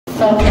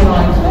Southern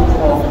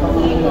 24 from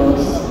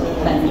Lagos.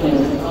 Thank you.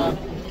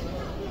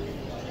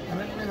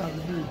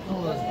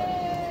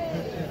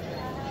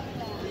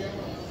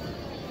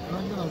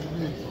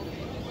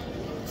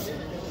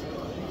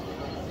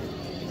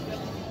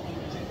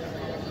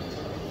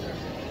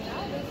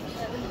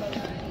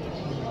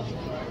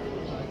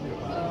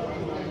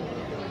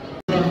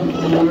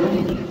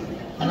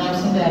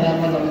 Announcing the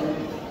arrival of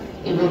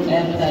Ebuka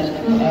Embarked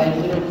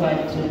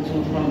QI0522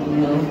 from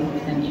Uyo.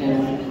 Thank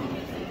you.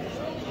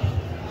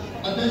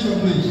 Attention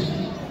please.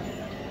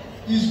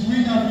 Is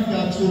Green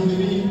Africa to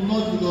Benin,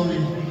 not glory.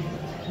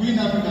 Green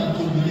Africa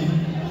to Benin.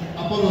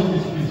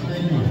 Apologies please.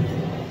 Thank you.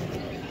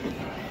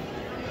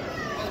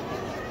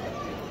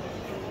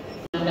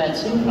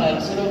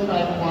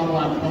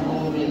 250511 from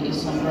Obi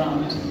is on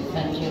ground.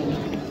 Thank you.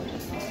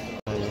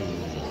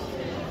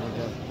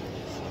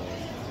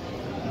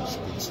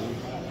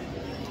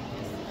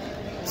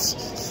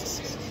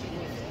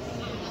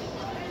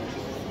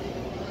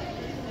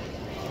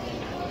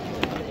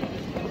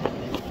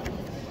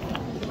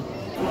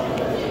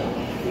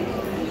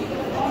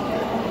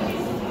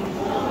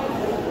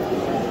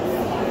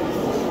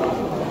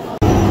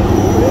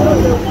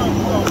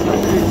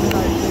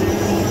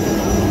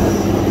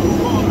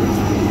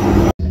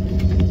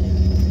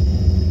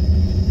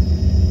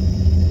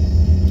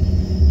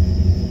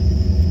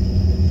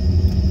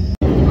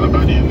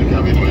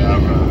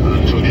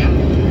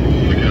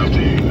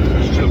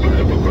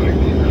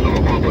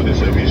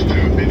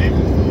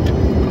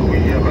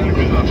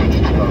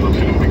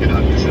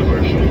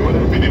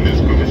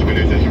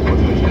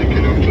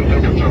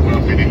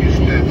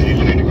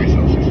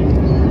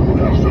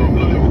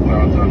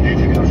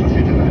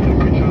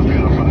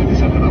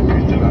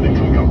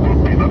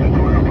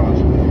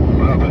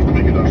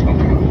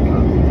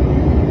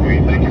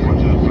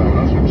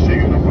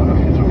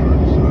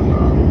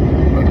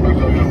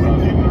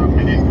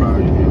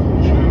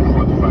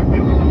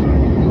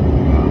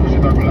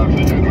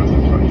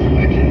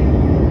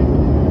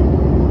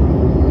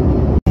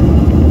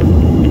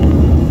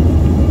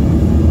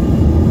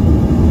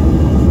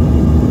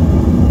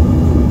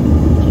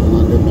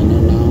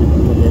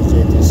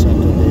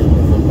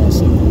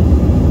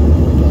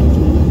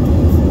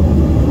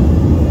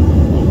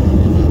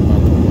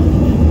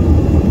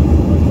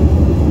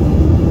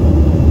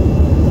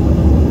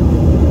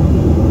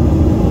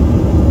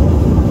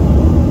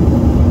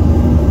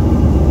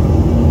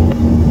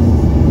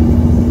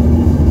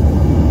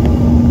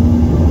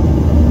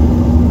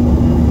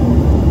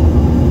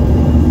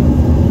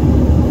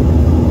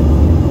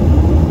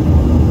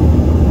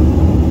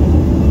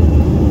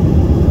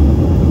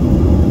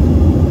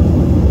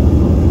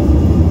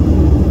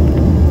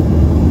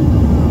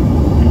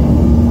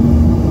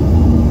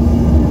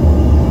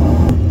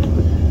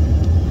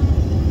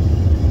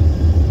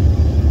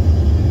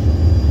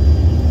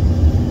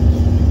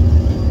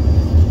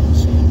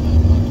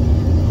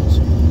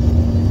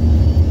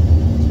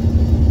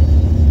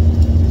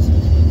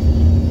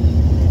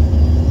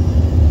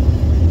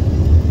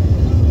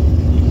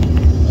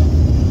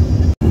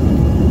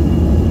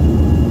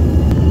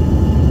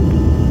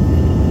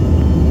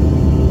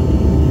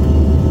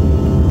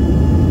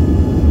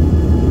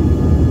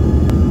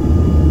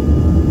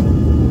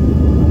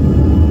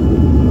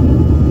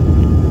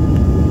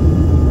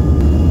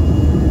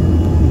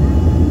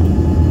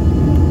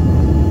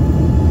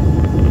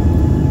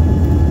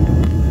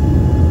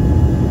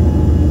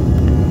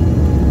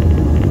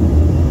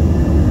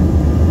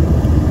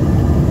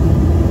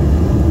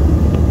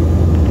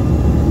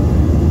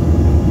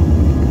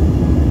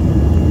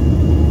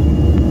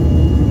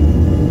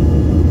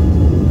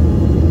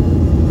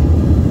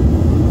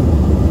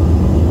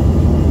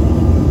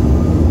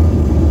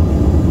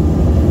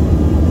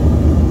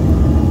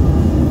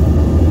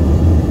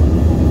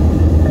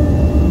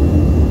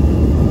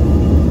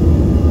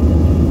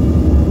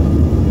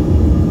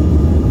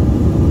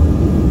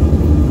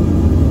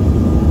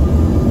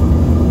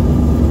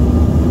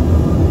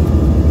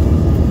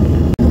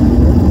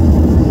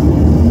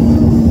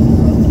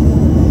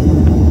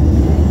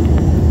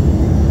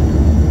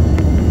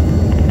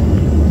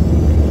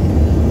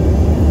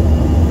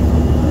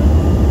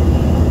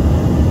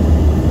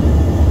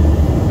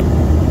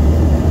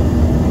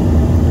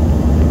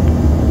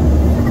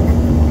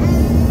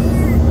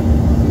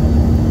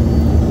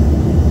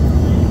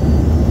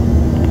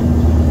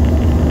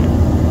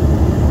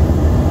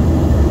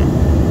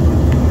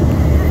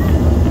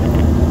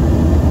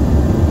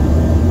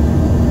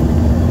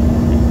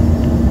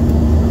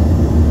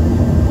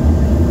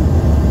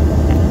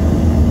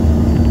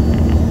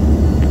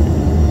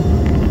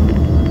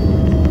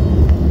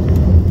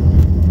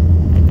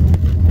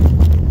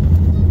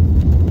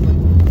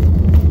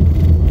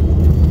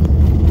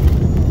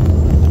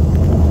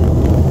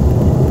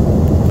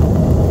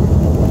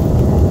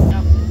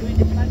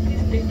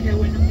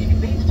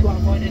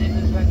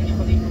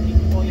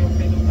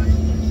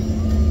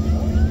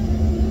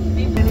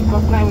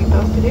 comply with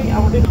us today, I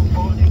will look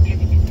forward to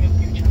getting in your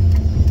future.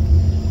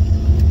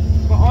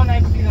 For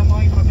online booking and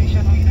more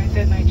information on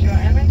United Nigeria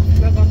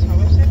Airlines, log on to our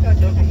website at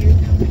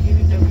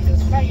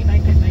www.flyunited.com.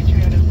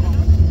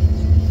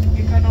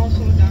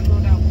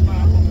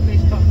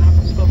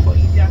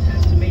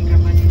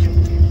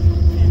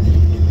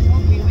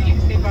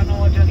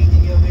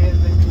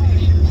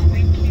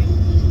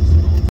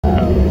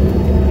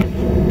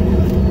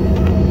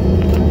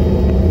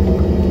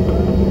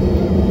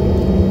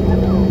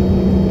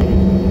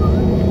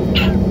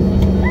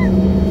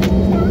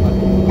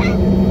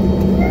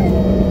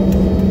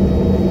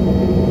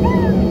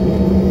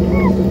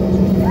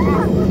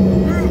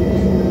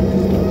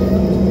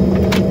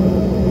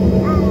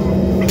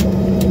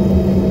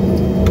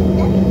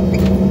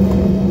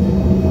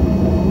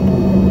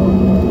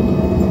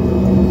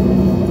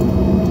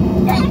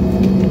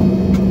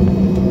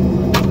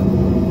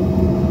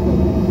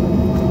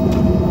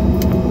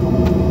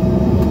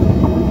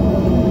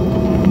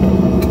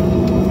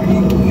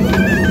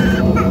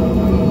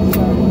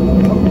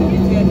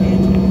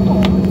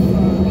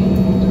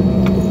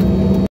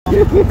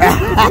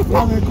 I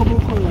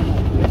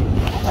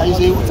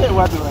say, what say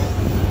what do I?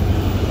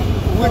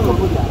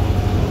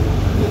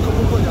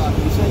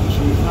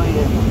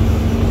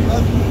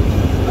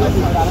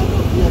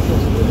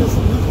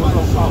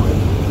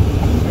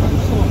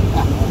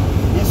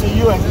 It's a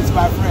US, it's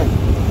my friend.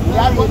 We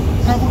have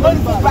going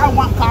to buy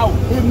one cow.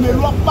 It may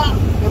look back.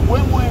 If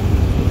we went,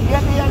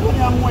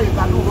 any way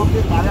that will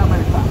get by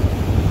America.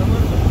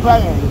 Buy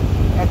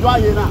a dry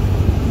now.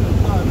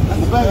 I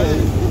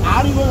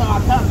don't know how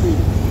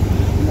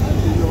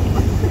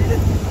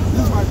this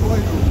is my boy.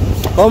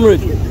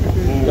 Comrade,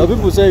 your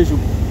people say you should.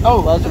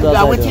 Oh, they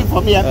are waiting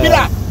for me.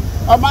 Pila,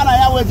 a man I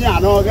am waiting. I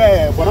know.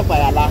 Okay, for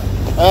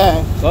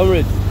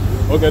Comrade.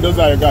 Okay, those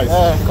are your guys.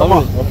 Come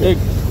on. Okay.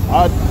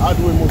 How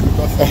do we move?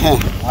 Because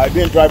I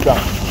didn't drive down.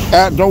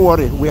 Don't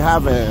worry. We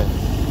have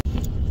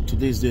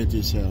today's date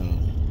is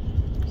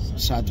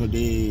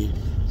Saturday,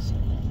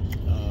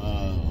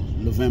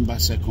 November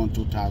 2nd,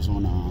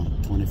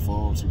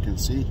 2024. As you can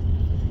see,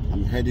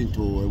 I'm heading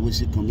to a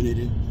Wisi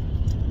community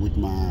with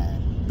my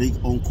big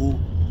uncle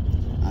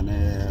and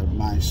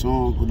my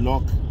son. Good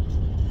luck.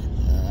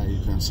 You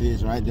can see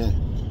it right there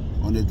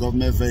on the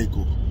government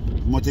vehicle.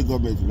 Multi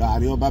government.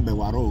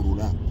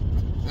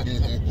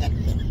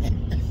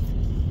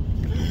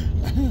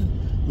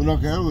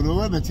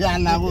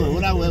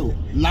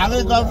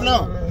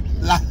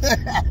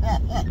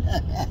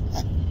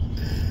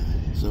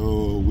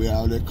 So we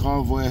are on the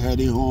convoy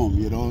heading home,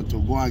 you know, to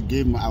go and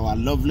give our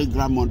lovely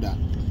grandmother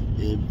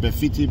a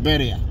befitting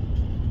burial.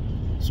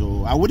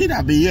 So I wouldn't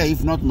have been here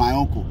if not my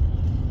uncle.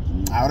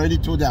 I already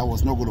told her I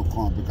was not going to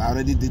come because I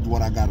already did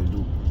what I got to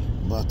do.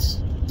 But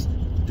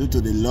due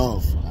to the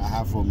love I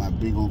have for my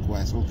big uncle,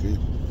 I said, okay,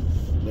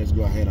 let's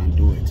go ahead and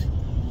do it.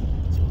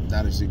 So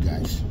that is it,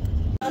 guys.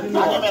 Okay.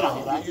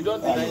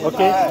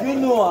 You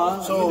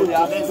know, So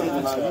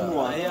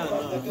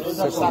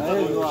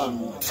Saturday,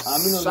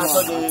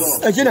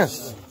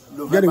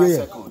 November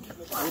 2nd,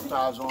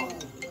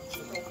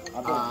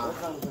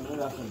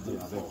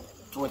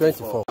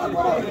 2024.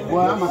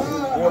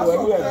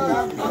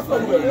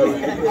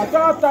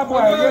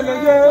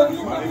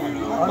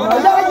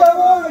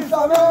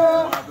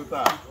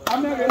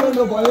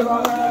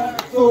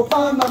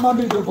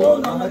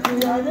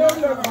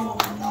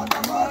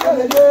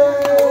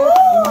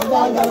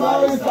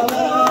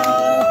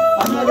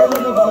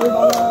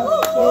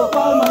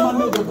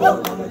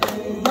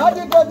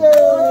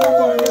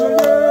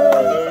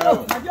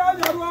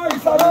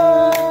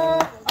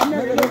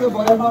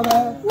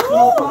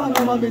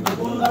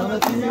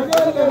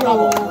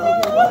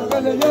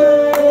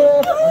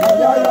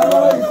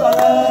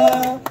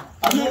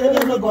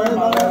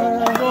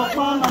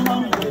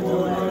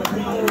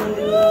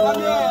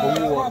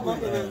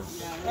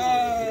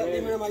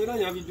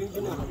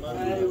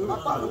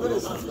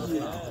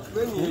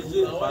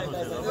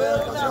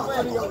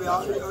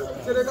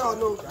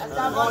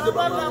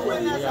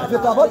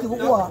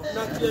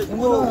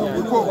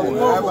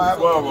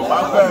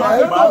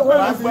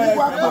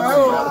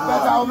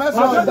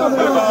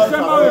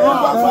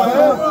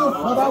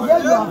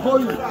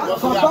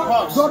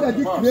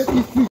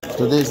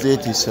 Today's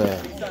date is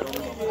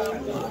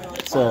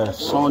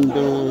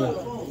Sunday,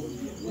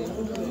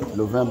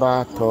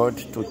 November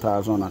 3rd,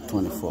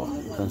 2024.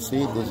 You can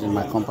see this is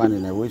my company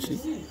in Ewisi.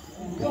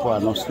 People are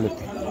not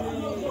sleeping.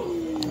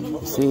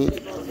 You see,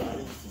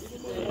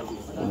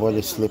 everybody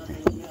is sleeping.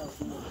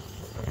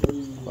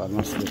 People are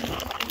not sleeping.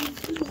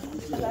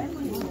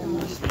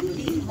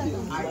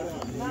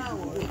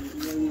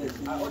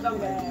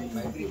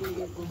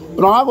 You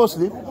don't have to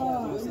sleep?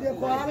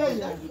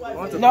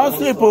 No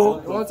sleep,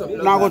 oh.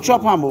 Now go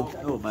chop ham, oh.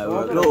 no,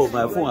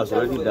 my phone has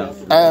already done.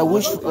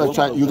 Which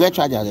you get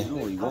charger there?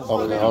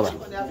 Okay, all right.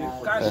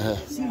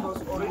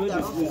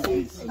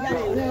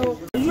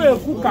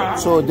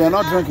 So they're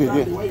not drinking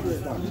again.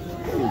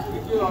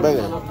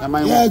 Am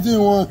I? Yeah, I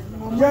didn't want.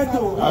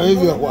 I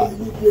leave your what?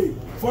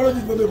 Follow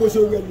this go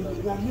show you.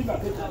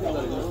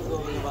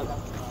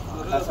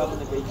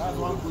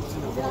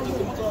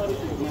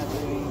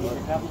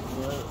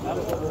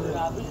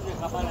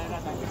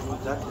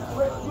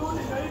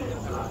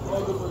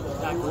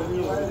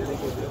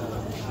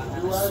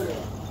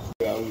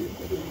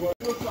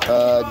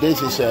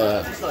 This is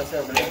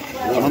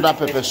another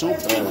pepper soup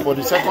for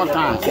the second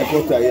time.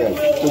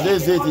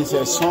 Today's date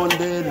is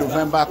Sunday,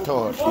 November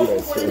 3rd,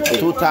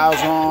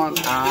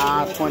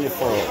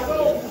 2024.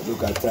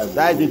 Look at that.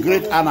 That is the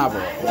great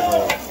Annabelle.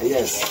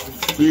 Yes.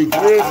 The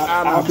great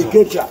Annabelle. The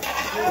caterer.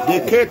 The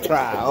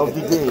caterer of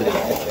the day.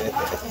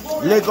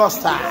 Lagos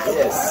star.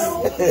 Yes.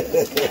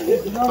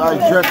 That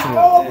is Jetro.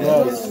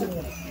 Yes.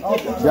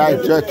 That is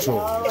Jetro.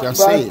 You can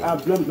see it.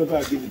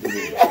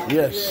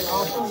 Yes.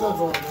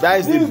 That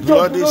is the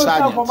bloody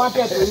sergeant.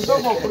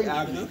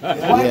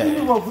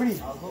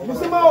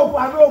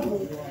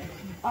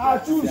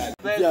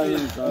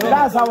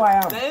 That's how I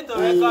am.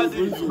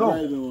 No.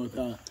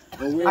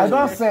 I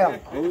don't sell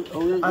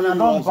and I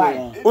don't buy.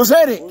 Who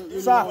said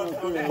it? Sir.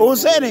 Who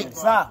said it?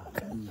 Sir.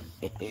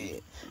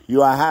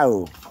 You are high.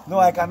 No,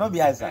 I cannot be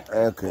high, sir.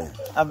 Okay.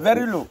 I'm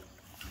very low.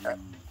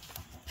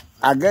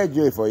 I get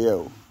joy for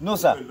you. No,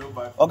 sir.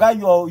 Okay,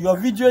 you're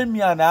videoing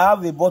me and I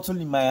have a bottle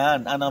in my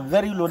hand and I'm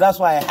very low. That's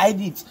why I hide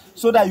it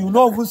so that you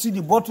not even see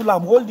the bottle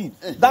I'm holding.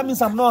 That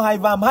means I'm not high.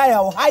 If I'm high,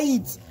 I'll hide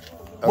it.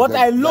 Okay. But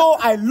I low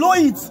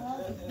it.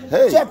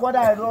 Hey. Check what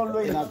I don't low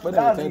it.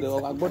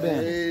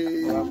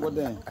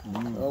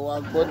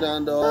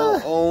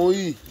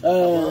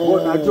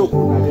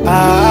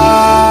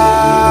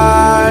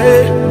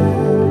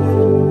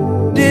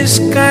 This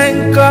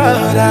kind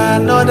God,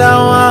 another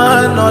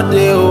one, not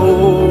the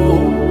old.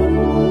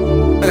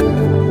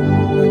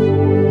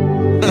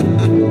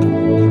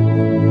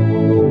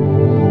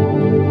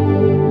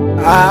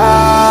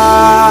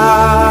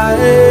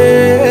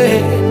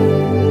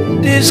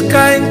 This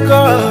kind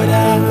God,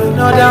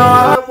 another one.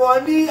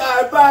 Money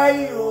I buy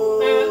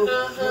you, you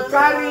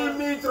carry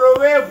me through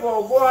away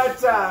for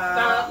water.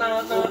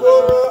 You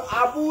go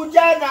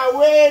Abuja na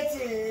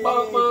waiting. You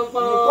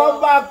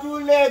come back to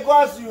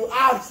Lagos, you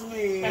ask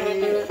me.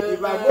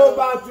 If I go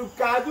back to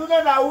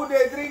Kaduna, na who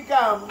they drink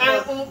am?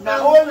 Na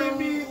only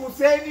me who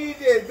say need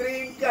they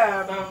drink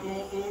am.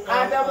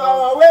 And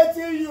about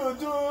waiting you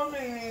do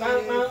me.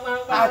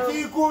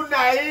 Atiku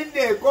na in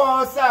the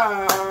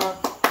kosa.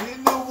 You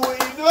know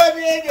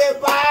need the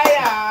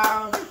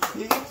buyer.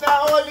 It's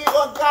not only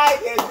one guy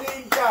they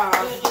drink am.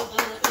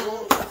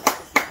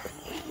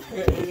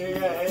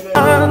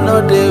 No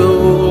deal.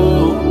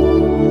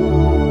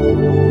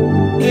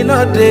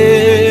 No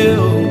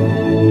deal.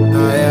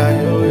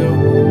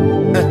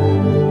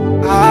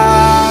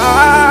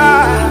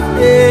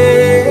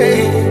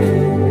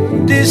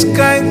 This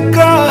kind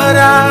God,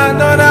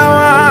 another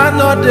one,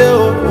 no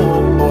deal.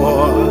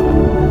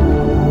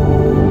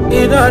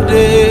 No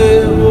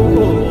deal.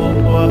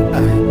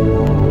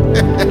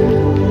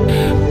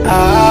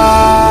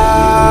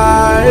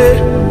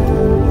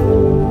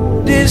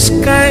 This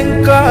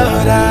kind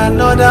God,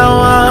 another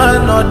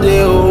one, no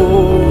deal.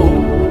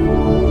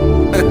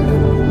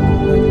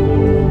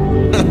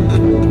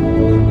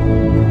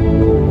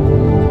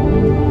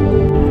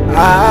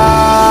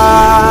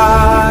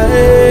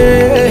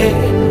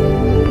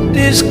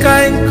 This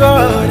kind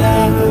God,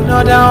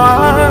 another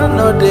one,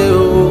 no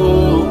deal.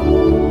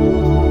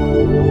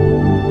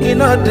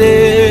 No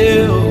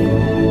deal.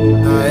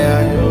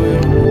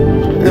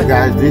 Hey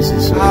guys, this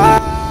is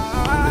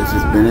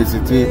Benin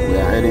City. We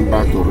are heading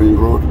back to Ring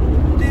Road.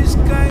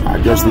 I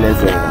just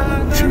left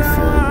Chief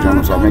John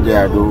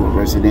Osamede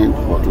resident,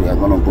 but we are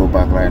going to go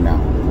back right now.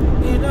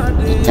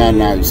 The time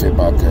now is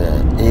about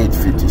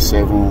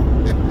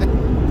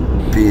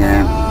 8:57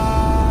 p.m.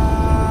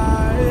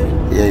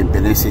 here in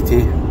Benin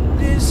City.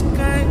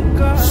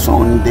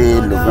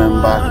 Sunday,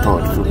 November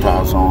 3rd,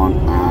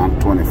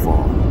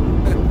 2024.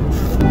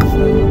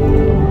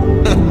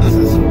 This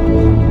is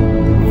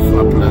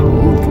Sapler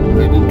Road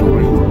heading to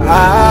Ring Road.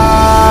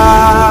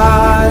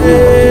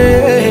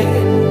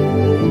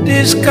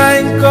 This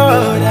kind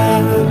God,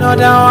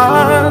 another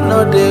one,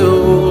 no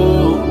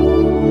deal.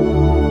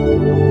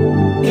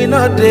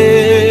 No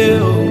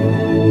deal.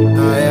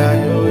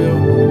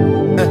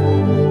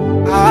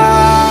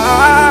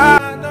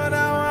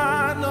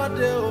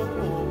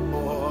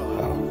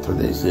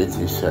 Today's date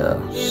is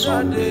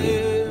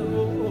Sunday,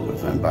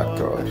 November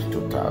 3rd,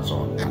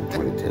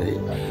 2023.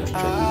 I just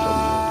checked it on the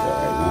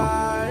right now.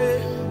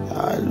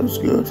 It looks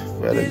good,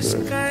 very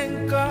good.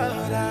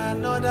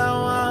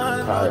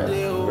 Tired,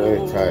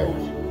 very tired.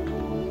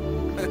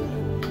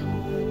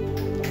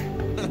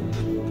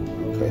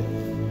 Okay,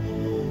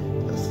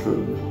 that's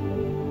good.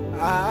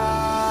 I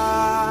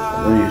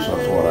don't use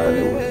hot water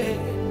anyway.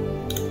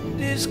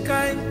 This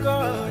kind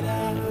God,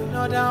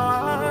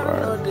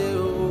 another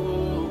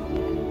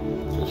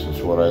one, this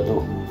is what I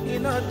do.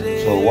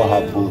 So what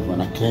happened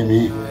when I came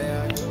in,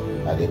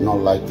 I did not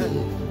like the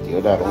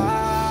other room, so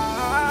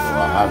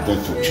I have them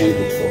to change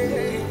it for me.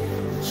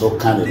 So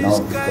kind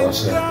enough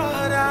because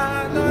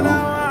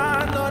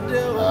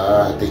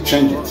they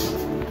changed it.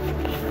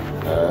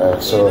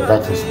 So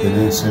that is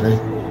Benin City.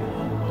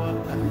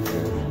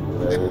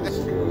 Let's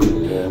go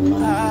here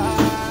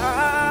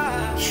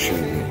now.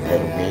 Should be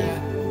okay.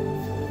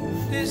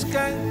 This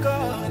kind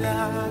God,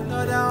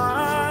 another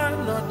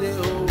one, not the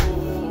old.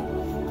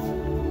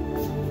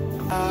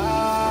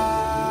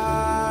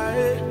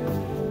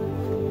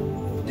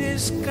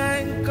 This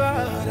kind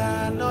God,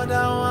 another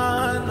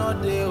one,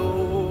 not the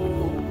old.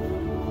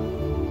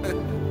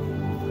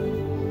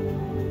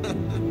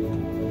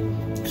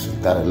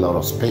 Got a lot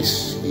of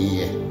space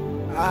here. A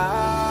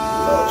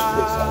lot of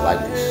space. I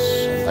like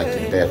this. I like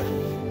it better.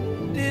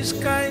 This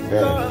kind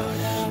God,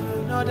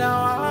 another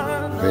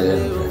one,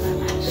 very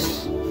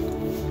nice. I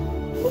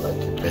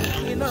like it better.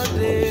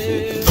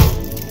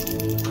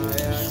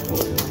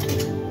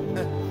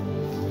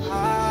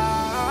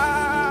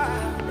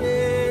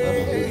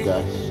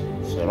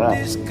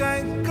 This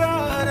kind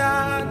God,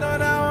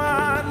 another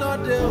one, not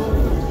the old.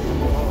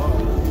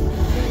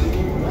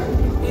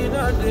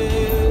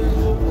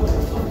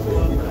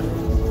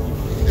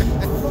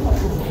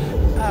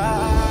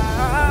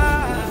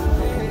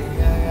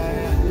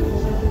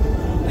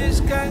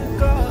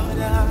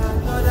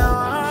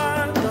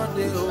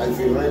 If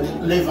you're ready,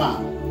 leave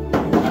on.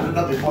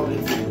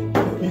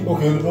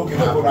 Okay,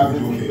 no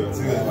problem. Okay.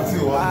 See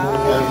what?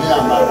 Me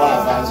and my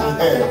wife are so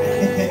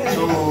there.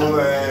 So,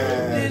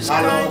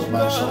 Carlos,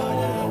 my son,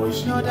 always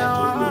see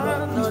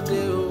that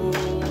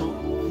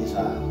he's a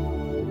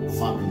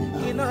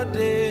family now.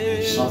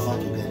 We suffer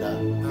together.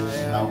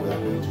 Now we are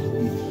going to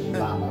eat.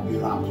 Mama, be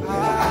around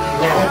together.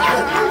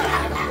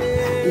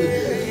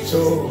 So,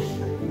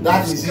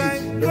 that is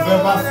it.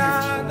 November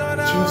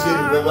 5th, Tuesday,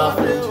 November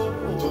 5th,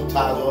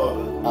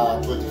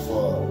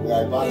 2024. We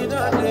are about to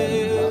start the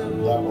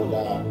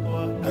grandmother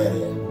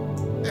area.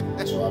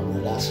 So I'm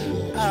relaxing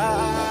here.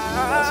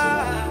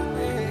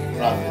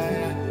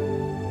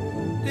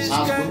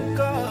 Sounds good?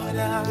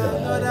 Yeah,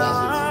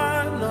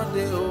 that's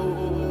it.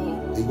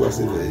 It was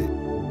a day.